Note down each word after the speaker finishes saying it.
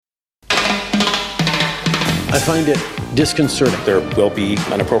I find it disconcerting. There will be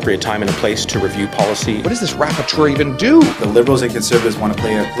an appropriate time and a place to review policy. What does this rapporteur even do? The Liberals and Conservatives want to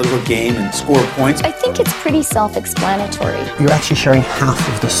play a political game and score points. I think it's pretty self-explanatory. You're actually sharing half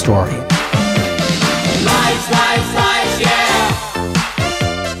of the story. Lies, lies, lies, yeah.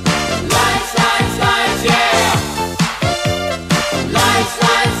 Lies, lies, lies, yeah. Lies,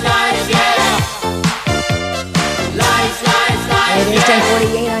 lies, lies, yeah. Lies, lies, lies, It is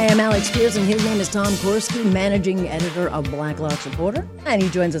 10:48. I am Alex Pearson. His name is Tom Korski, managing editor of Blacklocks Reporter, and he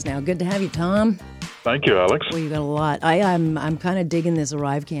joins us now. Good to have you, Tom. Thank you, Alex. Well, you got a lot. I'm kind of digging this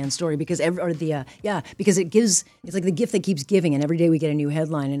Arrivecan story because because it's like the gift that keeps giving, and every day we get a new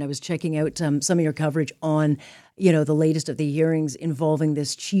headline. And I was checking out some of your coverage on the latest of the hearings involving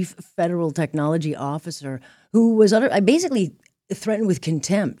this chief federal technology officer who was basically threatened with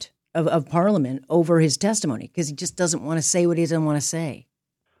contempt of Parliament over his testimony because he just doesn't want to say what he doesn't want to say.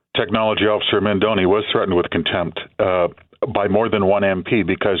 Technology Officer Mendoni was threatened with contempt by more than one MP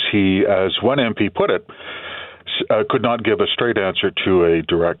because he, as one MP put it, could not give a straight answer to a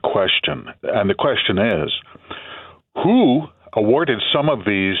direct question. And the question is, who awarded some of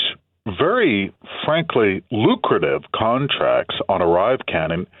these very, frankly, lucrative contracts on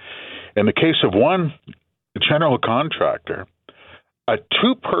Arrivecan? In the case of one general contractor, a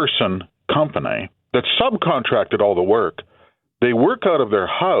two-person company that subcontracted all the work, they work out of their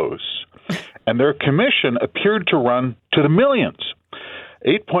house, and their commission appeared to run to the millions.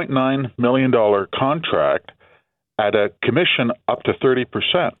 $8.9 million contract at a commission up to 30%.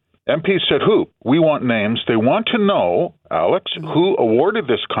 MPs said, who? We want names. They want to know, Alex, who awarded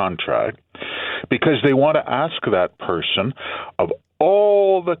this contract because they want to ask that person of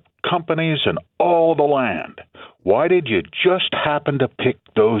all the companies and all the land, why did you just happen to pick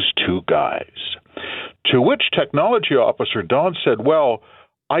those two guys? To which technology officer Don said, well,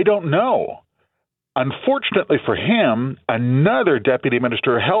 I don't know. Unfortunately for him, another deputy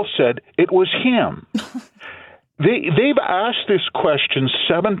minister of health said it was him. They've asked this question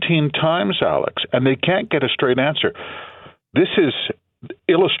 17 times, Alex, and they can't get a straight answer. This is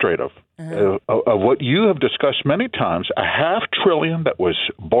illustrative of what you have discussed many times, $500 billion that was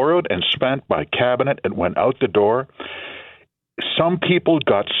borrowed and spent by cabinet and went out the door. Some people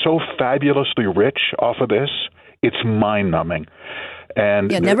got so fabulously rich off of this, it's mind-numbing. And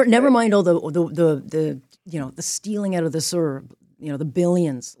never mind all the stealing out of the SUR, the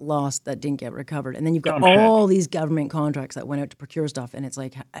billions lost that didn't get recovered, and then you've got all these government contracts that went out to procure stuff, and it's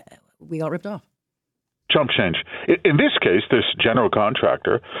like we got ripped off. Chump change. In this case, this general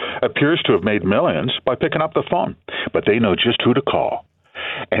contractor appears to have made millions by picking up the phone, but they know just who to call.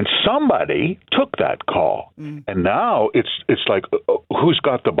 And somebody took that call, and now it's like, who's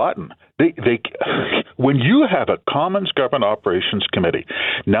got the button? When you have a Commons Government Operations Committee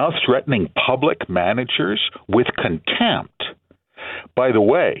now threatening public managers with contempt, by the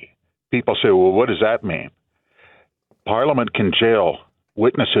way, people say, well, what does that mean? Parliament can jail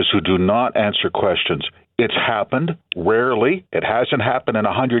witnesses who do not answer questions. It's happened rarely. It hasn't happened in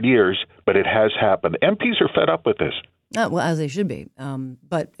 100 years, but it has happened. MPs are fed up with this. Well, as they should be.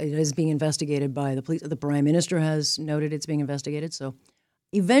 But it is being investigated by the police. The Prime Minister has noted it's being investigated. So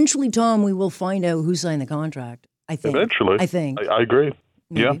eventually, Tom, we will find out who signed the contract, I think. Eventually. I think. I agree.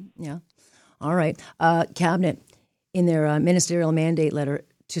 Maybe. Yeah. All right. Cabinet, in their ministerial mandate letter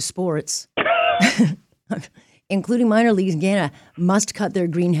to sports, including minor leagues in Canada, must cut their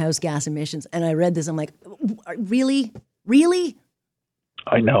greenhouse gas emissions. And I read this. I'm like, really? Really?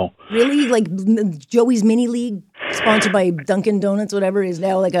 I know. Really? Like Joey's Mini League, sponsored by Dunkin' Donuts, whatever, is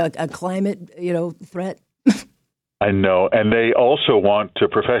now like a climate, threat? I know. And they also want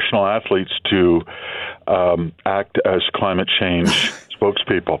professional athletes to act as climate change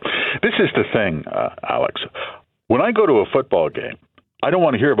spokespeople. This is the thing, Alex. When I go to a football game, I don't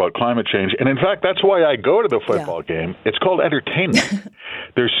want to hear about climate change. And in fact, that's why I go to the football game. It's called entertainment.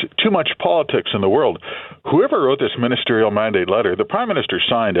 There's too much politics in the world. Whoever wrote this ministerial mandate letter, the Prime Minister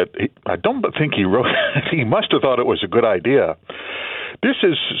signed it. I don't think he wrote it. He must have thought it was a good idea. This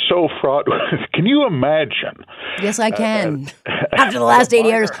is so fraught. Can you imagine? Yes, I can. After the last 8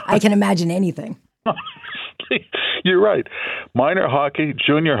 years, I can imagine anything. You're right. Minor hockey,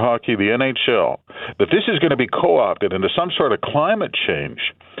 junior hockey, the NHL, that this is going to be co-opted into some sort of climate change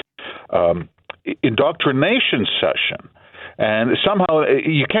indoctrination session. And somehow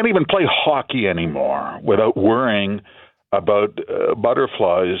you can't even play hockey anymore without worrying about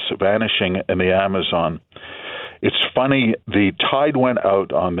butterflies vanishing in the Amazon. It's funny, the tide went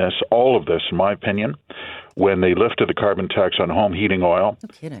out on this, all of this, in my opinion, when they lifted the carbon tax on home heating oil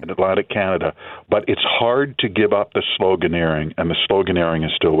kidding. in Atlantic Canada. But it's hard to give up the sloganeering, and the sloganeering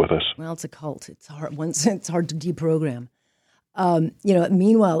is still with us. Well, it's a cult. It's hard. It's hard to deprogram.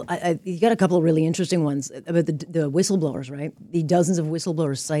 Meanwhile, you got a couple of really interesting ones about the whistleblowers, right? The dozens of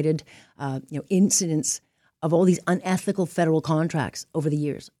whistleblowers cited, incidents of all these unethical federal contracts over the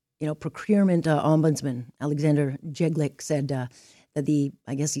years. Procurement ombudsman Alexander Jeglick said that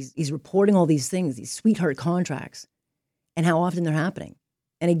he's reporting all these things, these sweetheart contracts, and how often they're happening.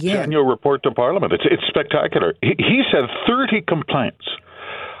 And again, annual report to Parliament. It's spectacular. He said 30 complaints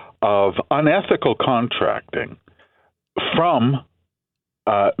of unethical contracting from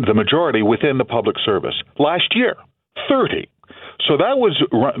the majority within the public service last year. 30. So that was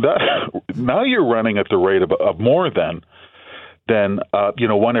now you're running at the rate of more than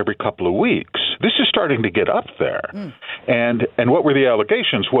one every couple of weeks. This is starting to get up there. And what were the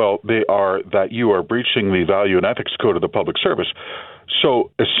allegations? Well, they are that you are breaching the value and ethics code of the public service.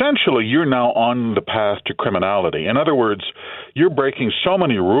 So essentially, you're now on the path to criminality. In other words, you're breaking so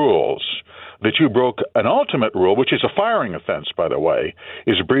many rules that you broke an ultimate rule, which is a firing offense, by the way,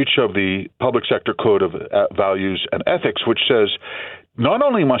 is a breach of the public sector code of values and ethics, which says not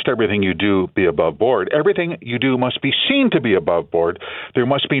only must everything you do be above board, everything you do must be seen to be above board. There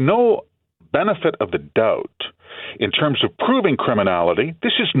must be no benefit of the doubt in terms of proving criminality.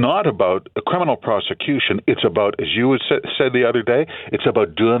 This is not about a criminal prosecution. It's about, as you said the other day, it's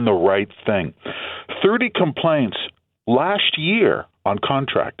about doing the right thing. 30 complaints last year on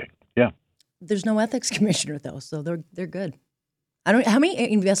contracting. Yeah. There's no ethics commissioner, though, so they're good. How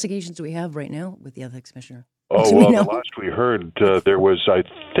many investigations do we have right now with the ethics commissioner? Oh, well, the last we heard, there was, I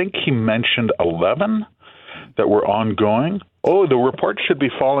think he mentioned 11 that were ongoing. Oh, the report should be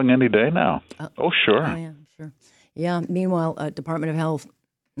falling any day now. Sure. Oh, yeah, sure. Yeah, meanwhile, Department of Health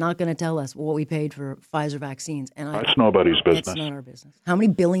not going to tell us what we paid for Pfizer vaccines. And that's nobody's business. That's not our business. How many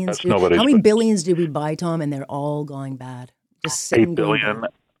billions did we buy, Tom, and they're all going bad? Just sitting $8 billion.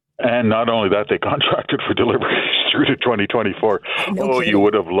 And not only that, they contracted for deliveries through to 2024. No kidding. You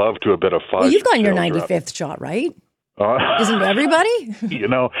would have loved to have been a Pfizer. Well, you've gotten your 95th shot, right? Isn't everybody?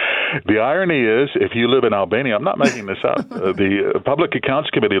 The irony is, if you live in Albania, I'm not making this up. The Public Accounts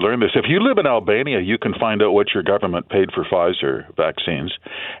Committee learned this. If you live in Albania, you can find out what your government paid for Pfizer vaccines.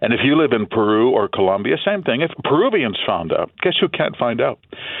 And if you live in Peru or Colombia, same thing. If Peruvians found out, guess who can't find out?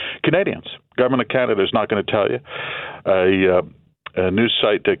 Canadians. Government of Canada is not going to tell you. A news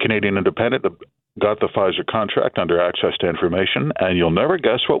site, Canadian Independent, got the Pfizer contract under access to information, and you'll never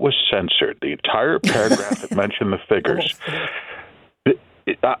guess what was censored. The entire paragraph that mentioned the figures.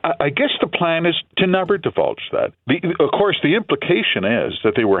 I guess the plan is to never divulge that. Of course, the implication is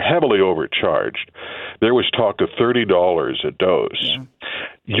that they were heavily overcharged. There was talk of $30 a dose. Yeah.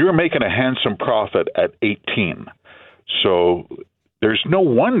 You're making a handsome profit at $18. So there's no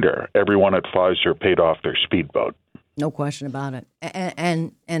wonder everyone at Pfizer paid off their speedboat. No question about it.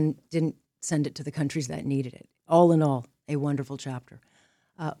 And didn't send it to the countries that needed it. All in all, a wonderful chapter.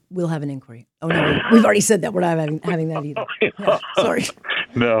 We'll have an inquiry. Oh, no, we've already said that. We're not having that either. Yeah, sorry.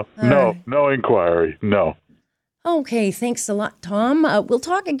 No inquiry. No. Okay, thanks a lot, Tom. We'll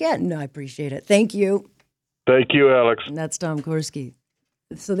talk again. No, I appreciate it. Thank you. Thank you, Alex. And that's Tom Korski.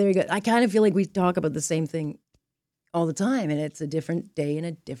 So there you go. I kind of feel like we talk about the same thing all the time, and it's a different day and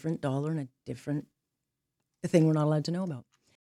a different dollar and a different thing we're not allowed to know about.